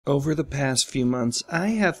Over the past few months, I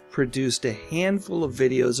have produced a handful of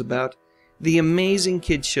videos about the amazing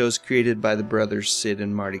kid shows created by the brothers Sid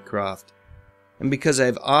and Marty Krofft. And because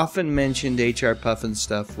I've often mentioned H.R.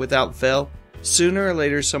 Pufnstuf without fail, sooner or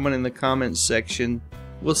later someone in the comments section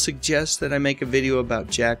will suggest that I make a video about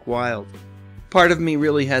Jack Wild. Part of me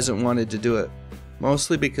really hasn't wanted to do it,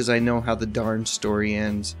 mostly because I know how the darn story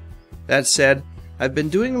ends. That said, I've been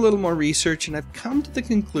doing a little more research and I've come to the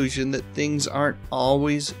conclusion that things aren't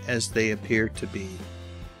always as they appear to be.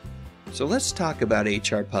 So let's talk about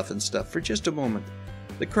H.R. Pufnstuf for just a moment.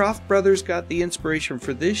 The Krofft brothers got the inspiration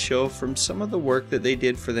for this show from some of the work that they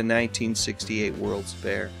did for the 1968 World's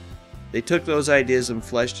Fair. They took those ideas and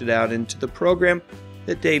fleshed it out into the program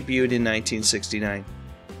that debuted in 1969.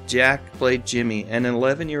 Jack played Jimmy, an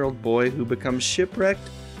 11-year-old boy who becomes shipwrecked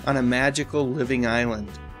on a magical living island.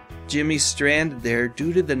 Jimmy's stranded there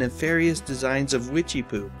due to the nefarious designs of Witchy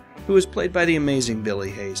Poo, who was played by the amazing Billy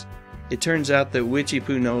Hayes. It turns out that Witchy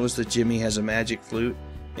Poo knows that Jimmy has a magic flute,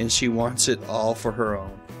 and she wants it all for her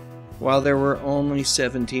own. While there were only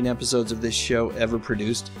 17 episodes of this show ever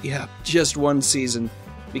produced, just one season,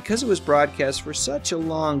 because it was broadcast for such a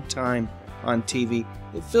long time on TV,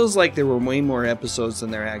 it feels like there were way more episodes than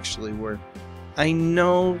there actually were. I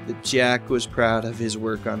know that Jack was proud of his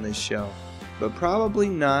work on this show, but probably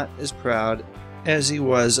not as proud as he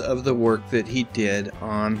was of the work that he did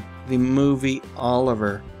on the movie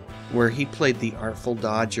Oliver, where he played the Artful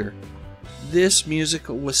Dodger. This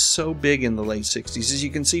musical was so big in the late 60s. As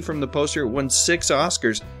you can see from the poster, it won 6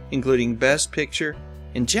 Oscars, including Best Picture,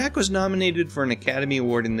 and Jack was nominated for an Academy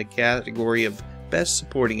Award in the category of Best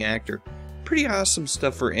Supporting Actor. Pretty awesome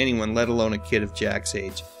stuff for anyone, let alone a kid of Jack's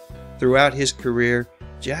age. Throughout his career,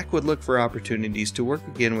 Jack would look for opportunities to work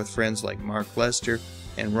again with friends like Mark Lester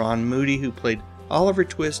and Ron Moody, who played Oliver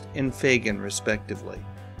Twist and Fagin, respectively.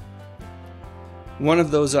 One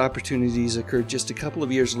of those opportunities occurred just a couple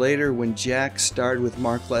of years later when Jack starred with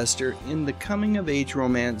Mark Lester in the coming-of-age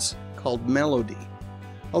romance called Melody.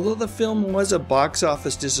 Although the film was a box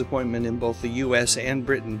office disappointment in both the US and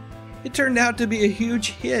Britain, it turned out to be a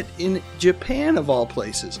huge hit in Japan, of all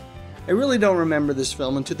places. I really don't remember this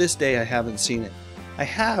film, and to this day I haven't seen it. I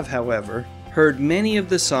have, however, heard many of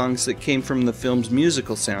the songs that came from the film's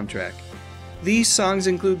musical soundtrack. These songs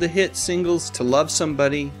include the hit singles To Love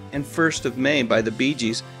Somebody and First of May by the Bee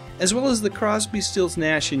Gees, as well as the Crosby, Stills,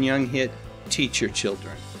 Nash & Young hit Teach Your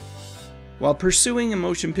Children. While pursuing a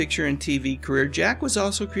motion picture and TV career, Jack was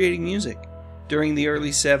also creating music. During the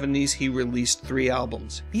early 70s, he released 3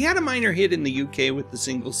 albums. He had a minor hit in the UK with the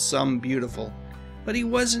single Some Beautiful, but he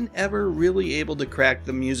wasn't ever really able to crack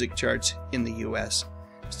the music charts in the US.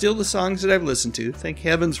 Still, the songs that I've listened to, thank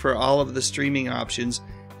heavens for all of the streaming options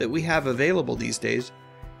that we have available these days,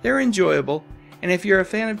 they're enjoyable, and if you're a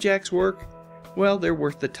fan of Jack's work, well, they're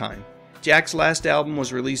worth the time. Jack's last album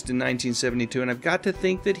was released in 1972, and I've got to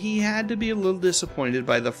think that he had to be a little disappointed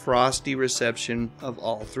by the frosty reception of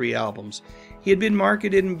all 3 albums. He had been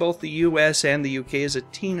marketed in both the US and the UK as a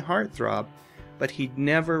teen heartthrob, but he'd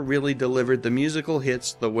never really delivered the musical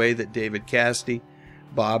hits the way that David Cassidy,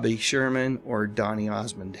 Bobby Sherman, or Donny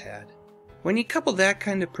Osmond had. When you couple that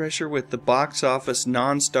kind of pressure with the box office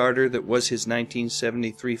non-starter that was his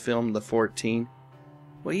 1973 film The 14,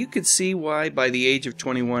 well, you could see why, by the age of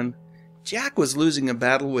 21, Jack was losing a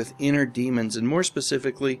battle with inner demons, and more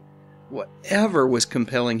specifically, whatever was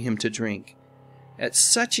compelling him to drink. At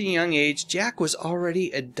such a young age, Jack was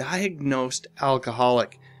already a diagnosed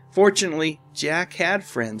alcoholic. Fortunately, Jack had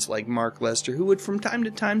friends like Mark Lester who would from time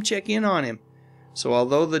to time check in on him. So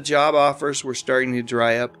although the job offers were starting to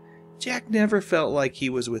dry up, Jack never felt like he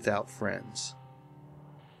was without friends.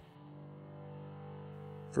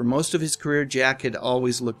 For most of his career, Jack had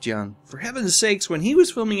always looked young. For heaven's sakes, when he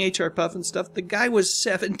was filming H.R. Pufnstuf, the guy was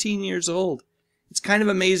 17 years old. It's kind of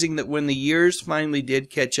amazing that when the years finally did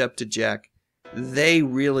catch up to Jack, they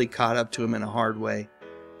really caught up to him in a hard way.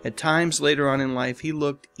 At times later on in life, he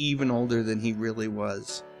looked even older than he really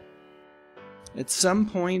was. At some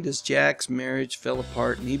point, as Jack's marriage fell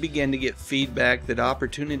apart and he began to get feedback that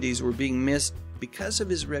opportunities were being missed because of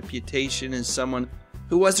his reputation as someone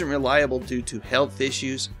who wasn't reliable due to health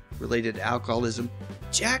issues related to alcoholism,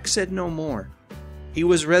 Jack said no more. He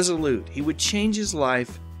was resolute. He would change his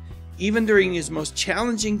life. Even during his most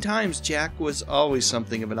challenging times, Jack was always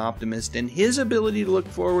something of an optimist, and his ability to look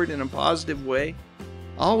forward in a positive way,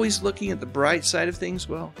 always looking at the bright side of things,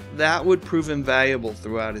 well, that would prove invaluable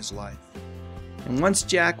throughout his life. And once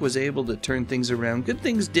Jack was able to turn things around, good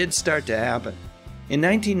things did start to happen. In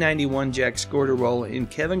 1991, Jack scored a role in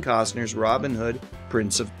Kevin Costner's Robin Hood,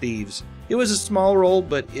 Prince of Thieves. It was a small role,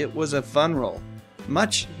 but it was a fun role.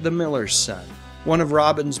 Much the Miller's son. one of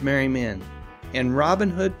Robin's merry men. And Robin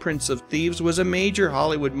Hood, Prince of Thieves was a major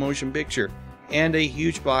Hollywood motion picture and a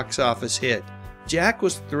huge box office hit. Jack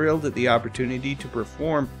was thrilled at the opportunity to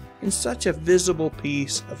perform in such a visible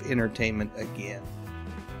piece of entertainment again.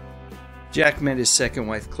 Jack met his second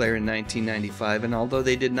wife Claire in 1995, and although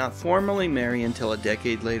they did not formally marry until a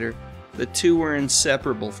decade later, the two were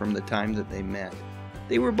inseparable from the time that they met.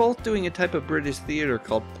 They were both doing a type of British theater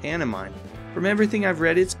called pantomime. From everything I've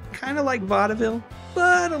read, it's kind of like vaudeville,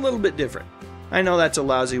 but a little bit different. I know that's a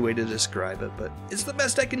lousy way to describe it, but it's the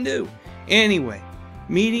best I can do. Anyway,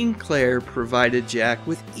 meeting Claire provided Jack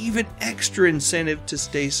with even extra incentive to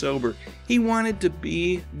stay sober. He wanted to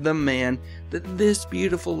be the man that this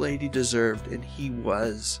beautiful lady deserved, and he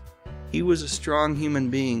was. He was a strong human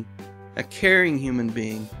being, a caring human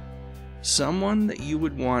being, someone that you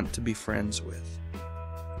would want to be friends with.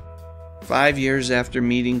 5 years after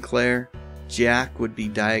meeting Claire, Jack would be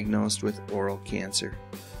diagnosed with oral cancer.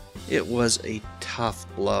 It was a tough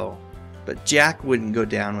blow, but Jack wouldn't go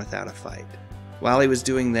down without a fight. While he was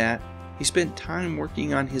doing that, he spent time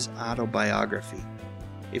working on his autobiography.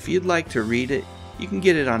 If you'd like to read it, you can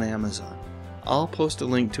get it on Amazon. I'll post a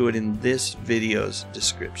link to it in this video's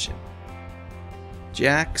description.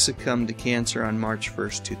 Jack succumbed to cancer on March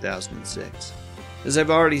 1st, 2006. As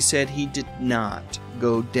I've already said, he did not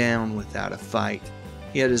go down without a fight.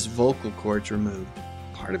 He had his vocal cords removed,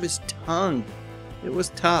 part of his tongue. It was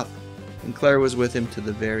tough, and Claire was with him to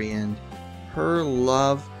the very end. Her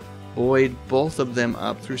love buoyed both of them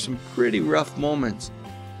up through some pretty rough moments.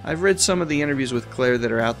 I've read some of the interviews with Claire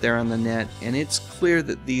that are out there on the net, and it's clear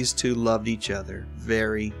that these two loved each other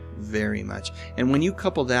very, very much. And when you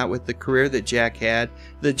couple that with the career that Jack had,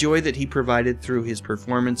 the joy that he provided through his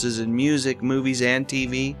performances in music, movies, and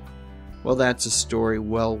TV, well, that's a story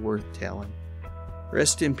well worth telling.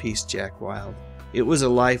 Rest in peace, Jack Wilde. It was a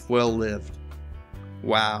life well lived.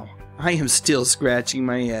 Wow, I am still scratching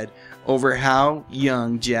my head over how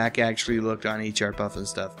young Jack actually looked on HR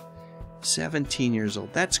Pufnstuf. 17 years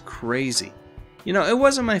old. That's crazy. You know, it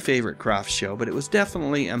wasn't my favorite Croft show, but it was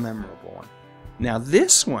definitely a memorable one. Now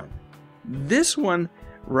this one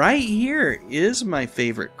right here is my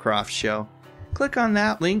favorite Croft show. Click on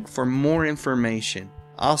that link for more information.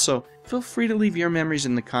 Also, feel free to leave your memories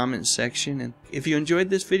in the comments section, and if you enjoyed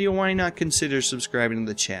this video, why not consider subscribing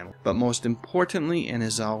to the channel? But most importantly, and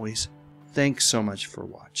as always, thanks so much for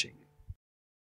watching.